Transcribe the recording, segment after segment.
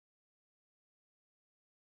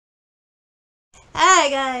Hi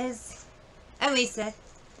guys, I'm Lisa,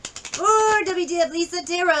 or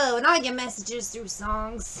wtfLisaTarot, and I get messages through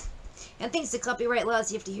songs. And thanks to copyright laws,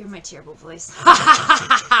 you have to hear my terrible voice.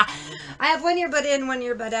 I have one earbud in, one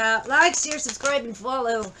earbud out. Like, share, subscribe, and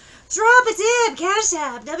follow. Drop a tip,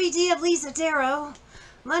 CashApp, wtfLisaTarot.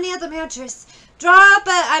 Money at the mattress.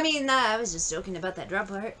 I was just joking about that drop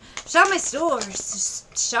part. Shop my stores.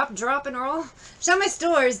 Shop, drop, and roll. Shop my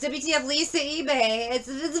stores. wtfLisa, eBay. It's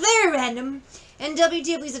very random. And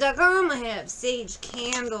wtfLisa.com, I have sage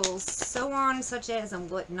candles, so on, such as, and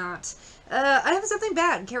whatnot. I have something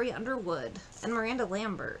bad. Carrie Underwood and Miranda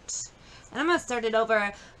Lambert. And I'm going to start it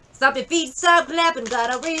over. Stop your feet, stop clapping.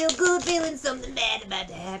 Got a real good feeling something bad about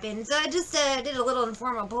to happen. So I just did a little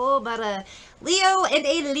informal poll about a Leo and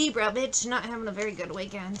a Libra bitch not having a very good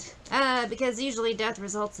weekend. Because usually death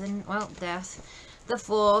results in, well, death. The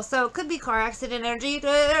Fool. So it could be car accident energy.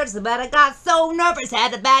 But I got so nervous,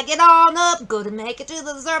 had to back it on up. Couldn't make it to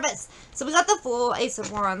the service. So we got the Fool, Ace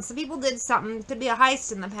of Wands. Some people did something. Could be a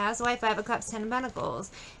heist in the past. Why 5 of Cups, 10 of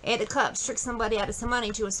Pentacles. 8 of Cups. Trick somebody out of some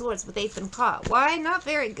money. 2 of Swords, but they've been caught. Why? Not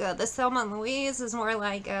very good. The Selma and Louise is more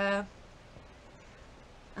like,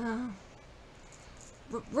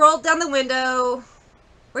 rolled down the window.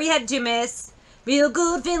 Where you had to, miss? Real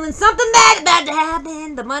good feeling something bad about to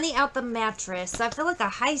happen. The money out the mattress. I feel like a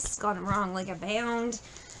heist's gone wrong. Like a bound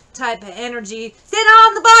type of energy. Sit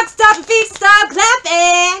on the box, stop your feet, stop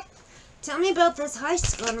clapping. Tell me about this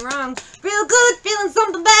heist's gone wrong. Real good feeling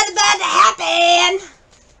something bad about to happen.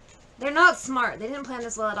 They're not smart. They didn't plan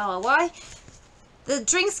this well at all. Why? The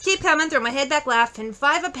drinks keep coming through my head back laughing.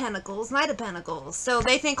 5 of Pentacles, Knight of Pentacles. So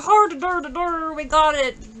they think, we got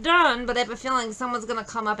it done. But I have a feeling someone's going to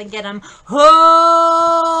come up and get them.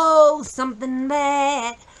 Oh, something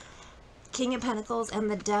bad. King of Pentacles and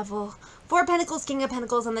the Devil. 4 Pentacles, King of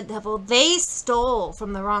Pentacles, and the Devil. They stole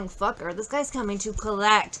from the wrong fucker. This guy's coming to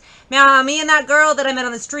collect. Meow, me and that girl that I met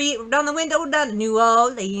on the street, down the window, down to New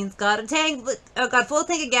Orleans. Got a full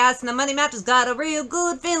tank of gas, and the money mattress got a real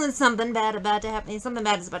good feeling. Something bad about to happen. Something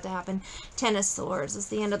bad is about to happen. 10 of Swords. It's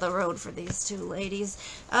the end of the road for these two ladies.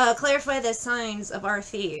 Clarify the signs of our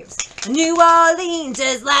thieves. New Orleans,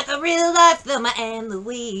 just like a real life Thelma and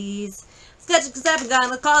Louise. Sketch,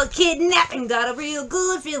 gonna call it kidnapping. Got a real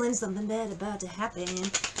good feeling something bad about to happen.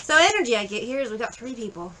 So energy I get here is we got 3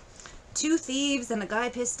 people. 2 thieves and a guy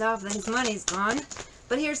pissed off that his money's gone.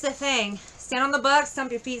 But here's the thing. Stand on the box, stomp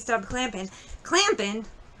your feet, stop clamping. Clamping?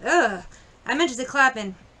 Ugh. I meant to say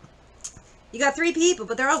clapping. You got 3 people,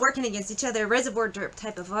 but they're all working against each other. Reservoir derp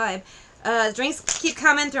type of vibe. Drinks keep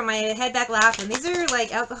coming through my head back laughing. These are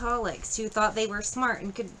like alcoholics who thought they were smart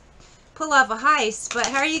and could pull off a heist, but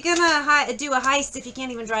how are you gonna do a heist if you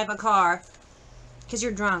can't even drive a car? Because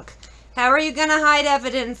you're drunk. How are you gonna hide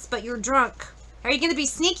evidence but you're drunk? How are you gonna be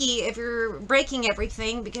sneaky if you're breaking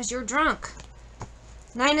everything because you're drunk?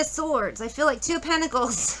 9 of Swords. I feel like 2 of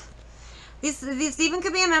Pentacles. These even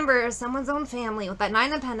could be a member of someone's own family with that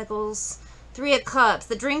 9 of Pentacles. 3 of Cups.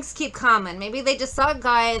 The drinks keep coming. Maybe they just saw a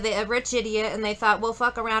guy, a rich idiot, and they thought, we'll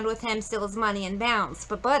fuck around with him, steal his money, and bounce.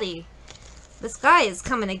 But buddy, this guy is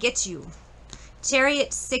coming to get you.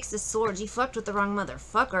 Chariot, 6 of Swords. You fucked with the wrong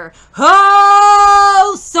motherfucker.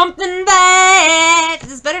 Oh, something bad.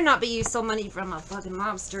 This better not be you stole money from a fucking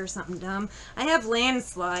mobster or something dumb. I have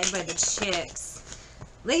Landslide by the Chicks.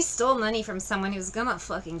 They stole money from someone who's gonna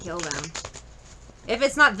fucking kill them. If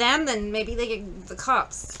it's not them, then maybe they get the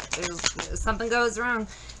cops. Something goes wrong.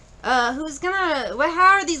 Who's gonna...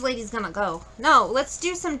 how are these ladies gonna go? No, let's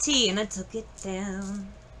do some tea. And I took it down.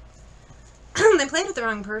 They played with the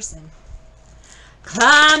wrong person.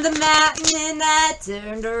 Climbed the mountain and I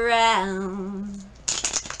turned around.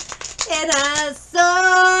 And I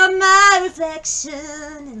saw my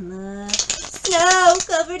reflection in the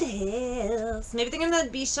snow-covered hills. Maybe they're gonna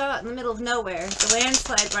be shot in the middle of nowhere. The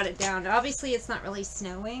landslide brought it down. Obviously it's not really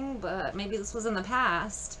snowing, but maybe this was in the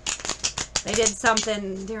past. They did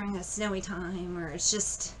something during a snowy time, or it's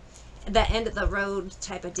just the end of the road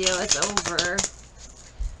type of deal. It's over.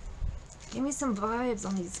 Give me some vibes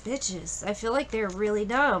on these bitches. I feel like they're really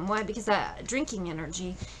dumb. Why? Because that drinking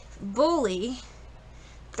energy. Bully.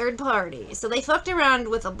 Third party. So they fucked around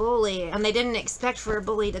with a bully, and they didn't expect for a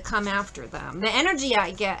bully to come after them. The energy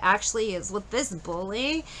I get, actually, is with this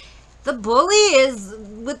bully. The bully is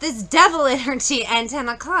with this devil energy and 10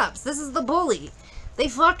 of Cups. This is the bully. They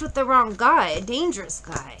fucked with the wrong guy. A dangerous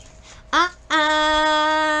guy.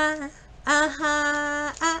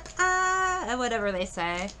 Whatever they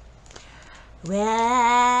say.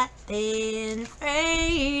 Well, been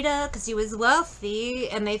afraid of, because he was wealthy,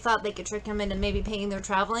 and they thought they could trick him into maybe paying their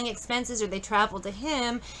traveling expenses, or they traveled to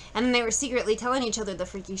him, and then they were secretly telling each other the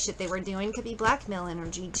freaky shit they were doing. Could be blackmail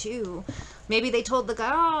energy, too. Maybe they told the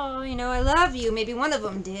guy, oh, you know, I love you. Maybe one of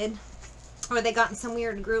them did. Or they got in some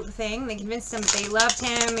weird group thing. They convinced him that they loved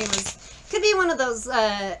him. It was, could be one of those,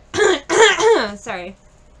 sorry.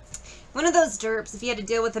 One of those derps, if you had to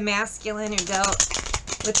deal with a masculine who dealt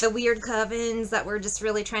with the weird covens that were just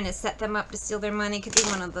really trying to set them up to steal their money, could be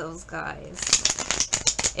one of those guys.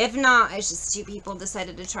 If not, it's just two people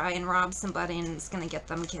decided to try and rob somebody and it's going to get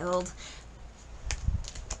them killed.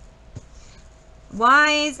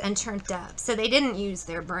 Wise and turned up. So they didn't use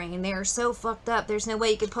their brain. They are so fucked up. There's no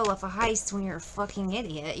way you could pull off a heist when you're a fucking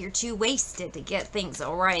idiot. You're too wasted to get things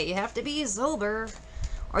alright. You have to be sober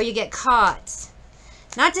or you get caught.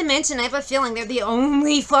 Not to mention, I have a feeling they're the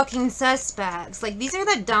only fucking suspects. Like, these are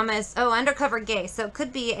the dumbest. Oh, undercover gay. So it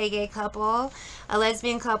could be a gay couple, a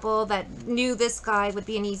lesbian couple that knew this guy would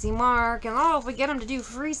be an easy mark. And, oh, if we get him to do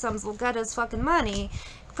threesomes, we'll get his fucking money.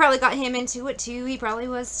 Probably got him into it, too. He probably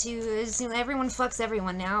was, too. Everyone fucks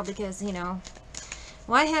everyone now because, you know,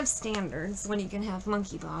 why have standards when you can have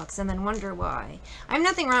monkeypox and then wonder why? I have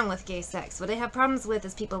nothing wrong with gay sex. What I have problems with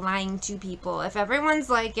is people lying to people. If everyone's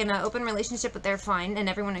like in an open relationship but they're fine and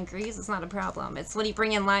everyone agrees, it's not a problem. It's when you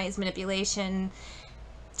bring in lies, manipulation,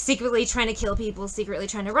 secretly trying to kill people, secretly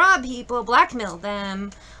trying to rob people, blackmail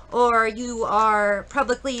them, or you are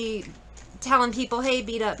publicly telling people, hey,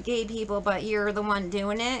 beat up gay people, but you're the one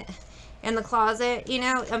doing it in the closet. You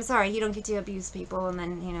know, I'm sorry, you don't get to abuse people and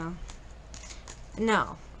then, you know.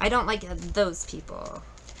 No, I don't like those people.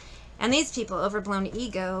 And these people, overblown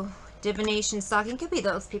ego, divination, stalking, could be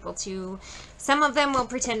those people too. Some of them will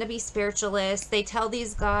pretend to be spiritualists. They tell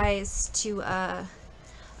these guys to,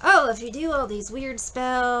 oh, if you do all these weird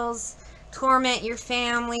spells, torment your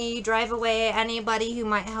family, drive away anybody who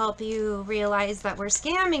might help you realize that we're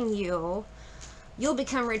scamming you, you'll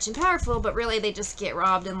become rich and powerful, but really they just get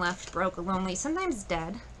robbed and left broke and lonely, sometimes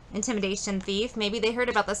dead. Intimidation thief. Maybe they heard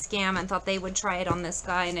about the scam and thought they would try it on this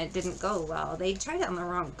guy and it didn't go well. They tried it on the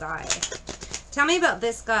wrong guy. Tell me about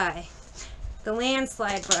this guy. The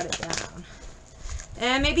landslide brought it down.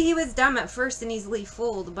 And maybe he was dumb at first and easily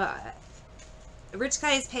fooled, but rich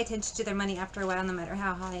guys pay attention to their money after a while, no matter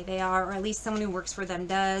how high they are, or at least someone who works for them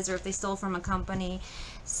does, or if they stole from a company.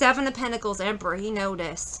 Seven of Pentacles, Emperor, he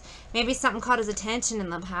noticed. Maybe something caught his attention in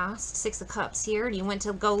the past. Six of Cups here, and he went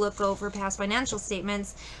to go look over past financial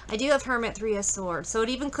statements. I do have Hermit, Three of Swords, so it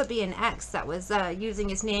even could be an ex that was using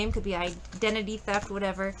his name, could be identity theft,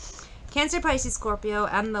 whatever. Cancer, Pisces, Scorpio,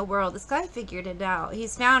 and the World. This guy figured it out.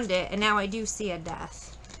 He's found it, and now I do see a death.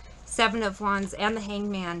 Seven of Wands and the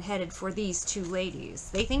Hangman headed for these two ladies.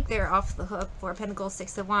 They think they're off the hook for Pentacles,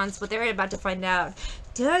 Six of Wands, but they're about to find out.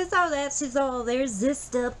 Turns out that she's all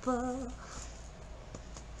irresistible.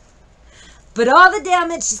 But all the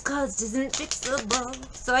damage she's caused isn't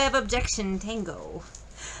fixable. So I have Objection Tango.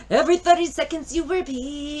 Every 30 seconds you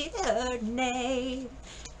repeat her name.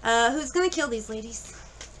 Who's gonna kill these ladies?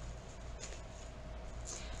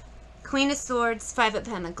 Queen of Swords, Five of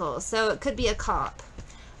Pentacles. So it could be a cop.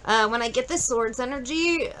 When I get the swords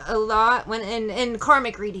energy a lot, when in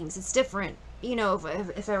karmic readings, it's different. You know,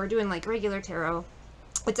 if I were doing like regular tarot,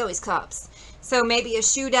 it's always cops. So maybe a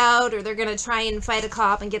shootout, or they're going to try and fight a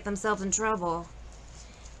cop and get themselves in trouble.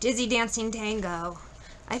 Dizzy Dancing Tango.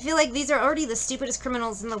 I feel like these are already the stupidest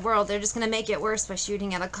criminals in the world. They're just going to make it worse by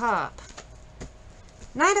shooting at a cop.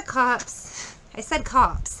 Knight of Cups. I said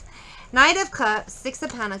cops. Knight of Cups, Six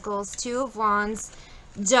of Pentacles, Two of Wands,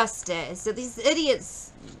 Justice. So these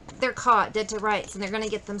idiots, they're caught dead to rights and they're going to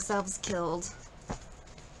get themselves killed.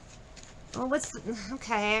 Well,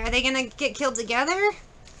 okay, are they going to get killed together?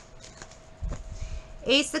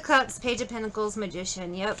 Ace of Cups, Page of Pentacles,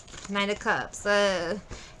 Magician. Yep, Knight of Cups. A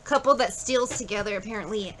couple that steals together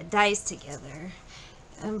apparently dies together.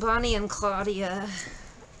 And Bonnie and Claudia.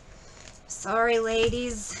 Sorry,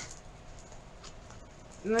 ladies.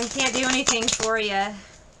 I can't do anything for you.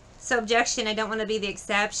 So, Objection, I don't want to be the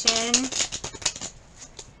exception.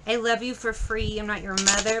 I love you for free. I'm not your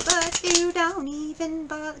mother, but you don't even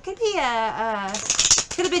bother. Could be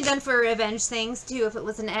could have been done for revenge things, too, if it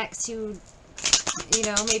was an ex who, you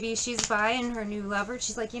know, maybe she's bi and her new lover.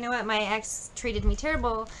 She's like, you know what, my ex treated me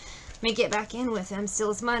terrible. Let me get back in with him, steal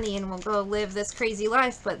his money, and we'll go live this crazy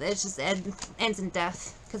life. But it just ends in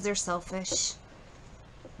death because they're selfish.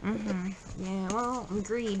 Yeah, well,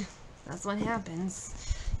 greed. That's what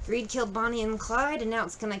happens. Greed killed Bonnie and Clyde, and now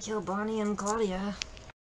it's gonna kill Bonnie and Claudia.